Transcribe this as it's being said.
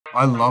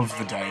I love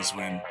the days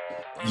when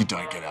you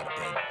don't get out of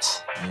bed.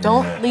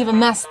 Don't leave a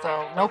mess,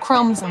 though. No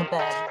crumbs in the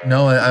bed.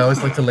 No, I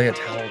always like to lay a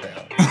towel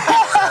down.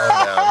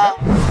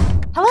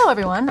 Hello,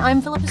 everyone. I'm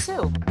Phillipa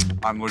Soo.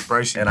 I'm Luke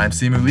Bracey. And I'm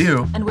Simu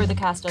Liu. And we're the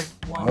cast of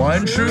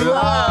One True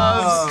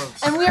Love.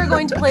 And we are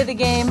going to play the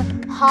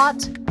game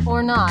Hot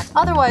or Not,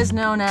 otherwise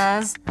known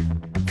as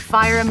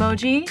Fire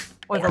Emoji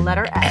or the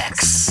letter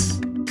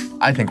X.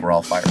 I think we're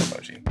all fire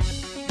emoji.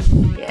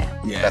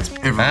 Yeah, That's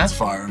everyone's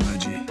fire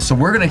emoji. So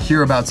we're gonna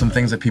hear about some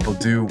things that people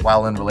do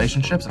while in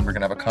relationships, and we're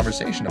gonna have a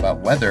conversation about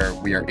whether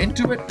we are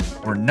into it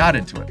or not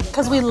into it.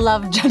 Because we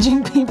love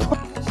judging people.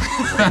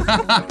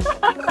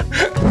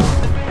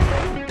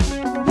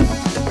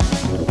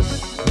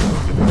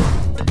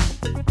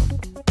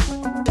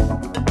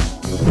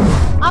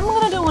 I'm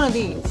gonna do one of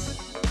these.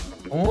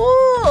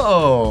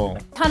 Whoa!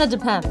 Kind of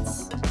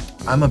depends.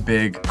 I'm a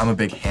big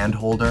hand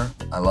holder.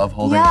 I love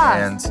holding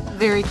hands.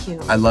 Very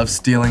cute. I love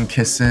stealing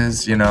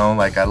kisses, you know,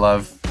 like I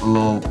love a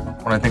little,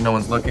 when I think no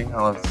one's looking, I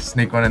love to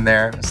sneak one in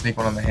there, sneak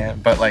one on the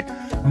hand, but like,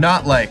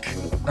 not like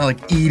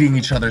eating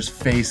each other's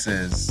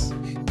faces,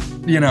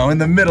 you know, in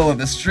the middle of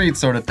the street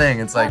sort of thing.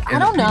 It's like, I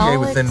don't know,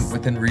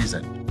 within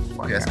reason.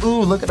 Yes.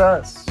 Ooh, look at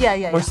us.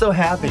 Yeah. We're so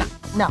happy.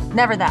 No,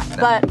 never that. No.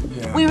 But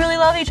we really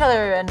love each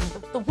other and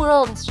the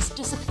world has just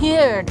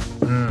disappeared.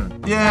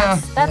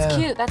 Yeah. That's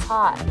cute, that's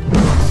hot.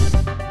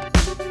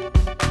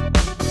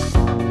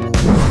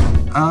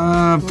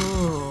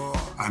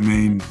 I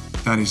mean,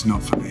 that is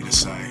not for me to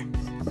say.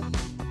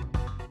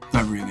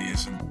 That really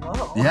isn't.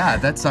 Oh. Yeah,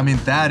 that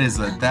is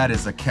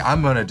a,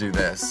 I'm gonna do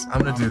this.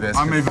 I'm gonna do this.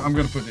 I'm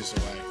gonna put this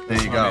away.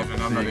 There you go.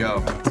 There you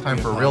go. Time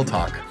for real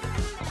talk.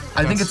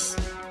 I think that's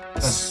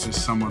just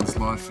someone's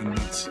life, and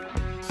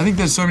I think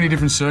there's so many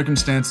different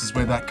circumstances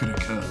where that could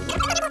occur.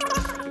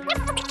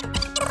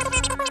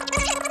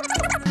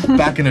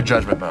 Back into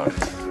judgment mode.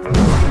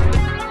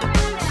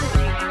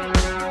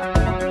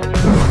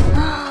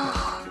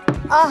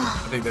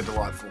 I think they're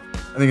delightful.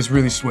 I think it's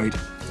really sweet.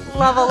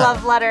 Love a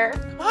love letter.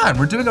 Come on,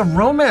 we're doing a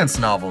romance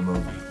novel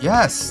movie.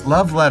 Yes,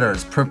 love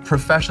letters,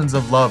 professions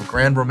of love,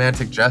 grand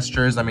romantic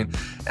gestures. I mean,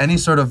 any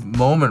sort of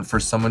moment for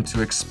someone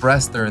to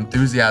express their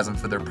enthusiasm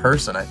for their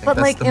person. I think but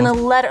that's like the in most...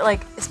 a letter,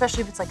 like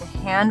especially if it's like a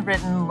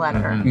handwritten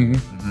letter,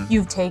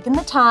 you've taken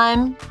the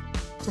time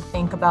to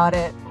think about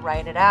it,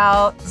 write it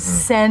out,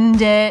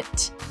 send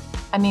it.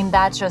 I mean,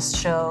 that just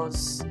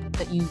shows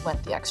that you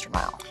went the extra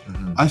mile.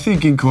 I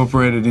think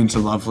incorporated into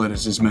love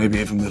letters is maybe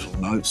even little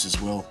notes as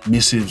well.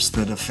 Missives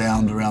that are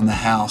found around the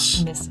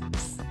house.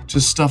 Missives.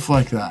 Just stuff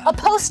like that. A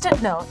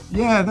Post-it note.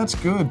 Yeah, that's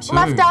good too.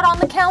 Left out on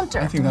the counter.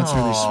 I think that's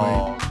really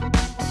sweet.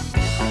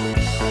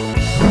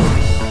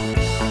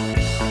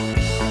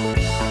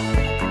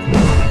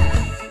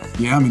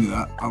 Yeah, I'm into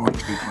that. I like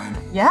to be clean.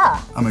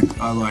 Yeah.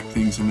 I like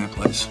things in their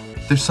place.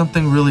 There's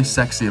something really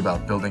sexy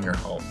about building your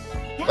home.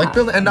 Yeah. Like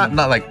building, and not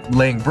like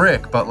laying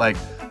brick, but like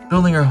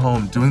building your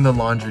home, doing the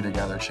laundry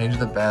together, changing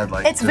the bed,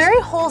 like it's very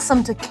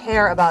wholesome to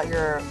care about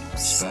your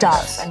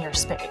stuff and your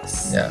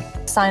space. Yeah.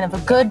 Sign of a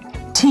good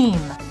team.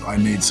 I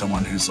need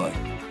someone who's like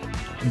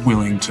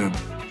willing to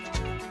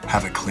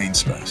have a clean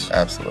space.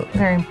 Absolutely.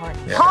 Very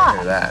important. Yeah, Hot. I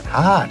hear that.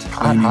 Hot.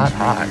 Cleaning's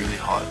really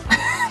hot.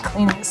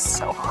 Cleaning is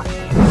so hot.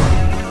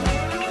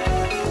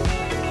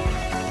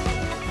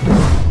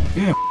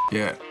 Yeah.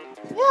 Yeah.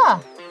 Yeah.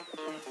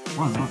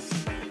 Why not?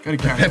 Go to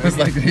karaoke. It was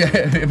like,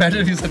 yeah, imagine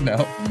if you said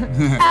no.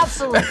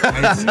 Absolutely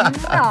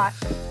not.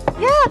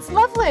 Yeah, it's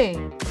lovely.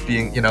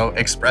 Being, you know,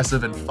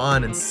 expressive and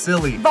fun and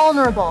silly.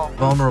 Vulnerable.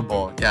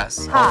 Vulnerable,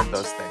 yes. Hot. All of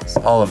those things.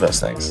 All of those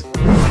things.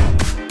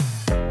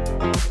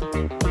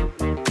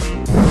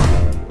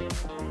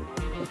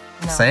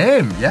 No.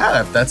 Same,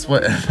 yeah, if that's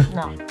what.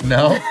 No.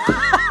 No?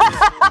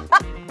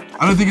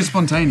 I don't think it's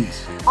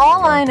spontaneous.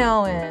 All I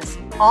know is,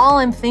 all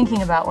I'm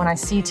thinking about when I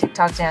see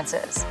TikTok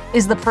dances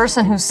is the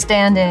person who's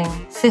standing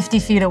 50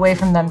 feet away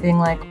from them being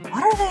like,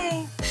 what are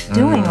they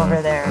doing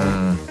over there?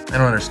 I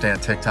don't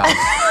understand TikTok.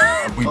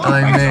 We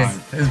Like me.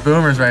 It's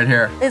boomers right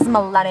here. It's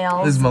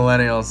millennials. This is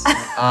millennials.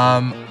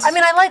 I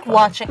mean, I like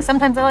watching,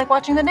 sometimes I like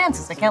watching the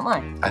dances, I can't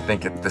lie. I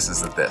think this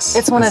is the this.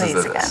 It's one this of is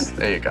these the this. again.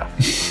 There you go.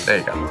 There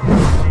you go.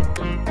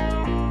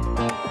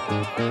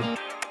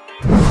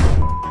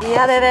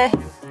 Yeah, baby.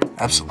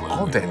 Absolutely.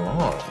 All day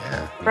long,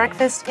 yeah.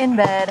 Breakfast in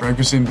bed.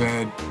 Breakfast in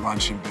bed,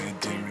 lunch in bed,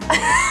 dinner in bed,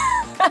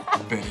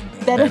 bed in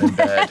bed. Bed in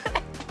bed.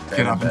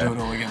 Get up and do it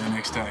all again the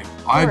next day.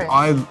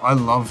 I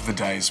love the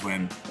days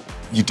when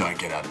you don't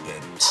get out of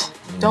bed.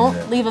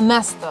 Don't leave a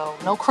mess, though.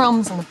 No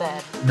crumbs in the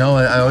bed. No,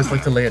 I always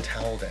like to lay a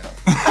towel down.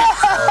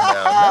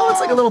 No,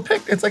 it's like a little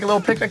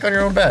picnic on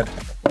your own bed.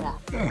 Yeah.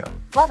 There you go.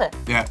 Love it.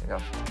 Yeah. There you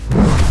go.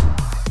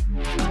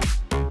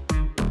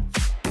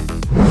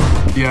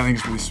 Yeah, I think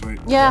it's really sweet.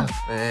 Yeah.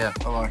 Yeah.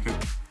 I like it.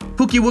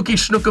 Pookie Wookie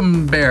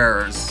Schnookum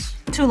Bears.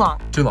 Too long.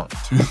 Too long.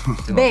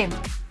 Babe,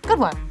 good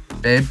one.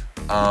 Babe,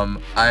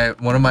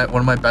 one of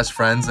my best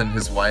friends and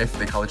his wife,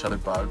 they call each other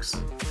Bugs.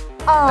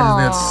 Oh, I think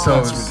that's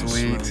so That's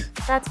really sweet. sweet.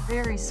 that's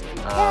very sweet.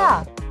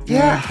 Yeah.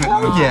 Yeah,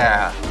 hell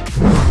yeah.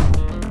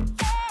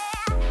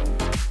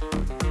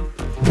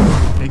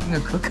 Taking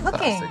taking a cooking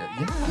class together.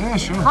 Yeah,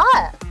 sure.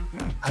 Hot.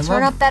 I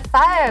Turn love up that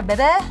fire,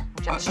 baby.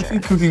 I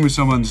think cooking with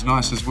someone's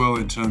nice as well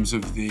in terms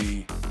of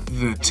the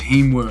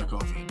teamwork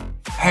of it.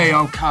 Hey,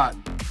 I'll cut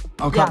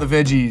the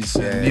veggies,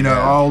 and you know,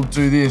 I'll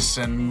do this,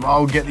 and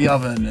I'll get the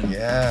oven, and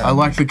I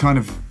like the kind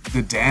of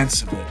the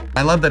dance of it.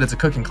 I love that it's a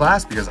cooking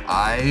class because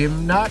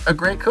I'm not a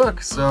great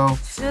cook, so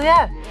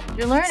yeah,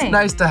 you're learning. It's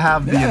nice to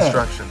have the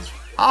instructions.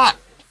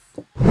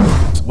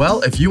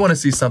 Well, if you want to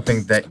see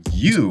something that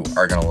you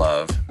are gonna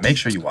love, make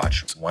sure you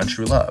watch One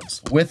True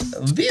Loves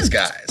with these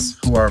guys,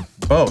 who are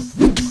both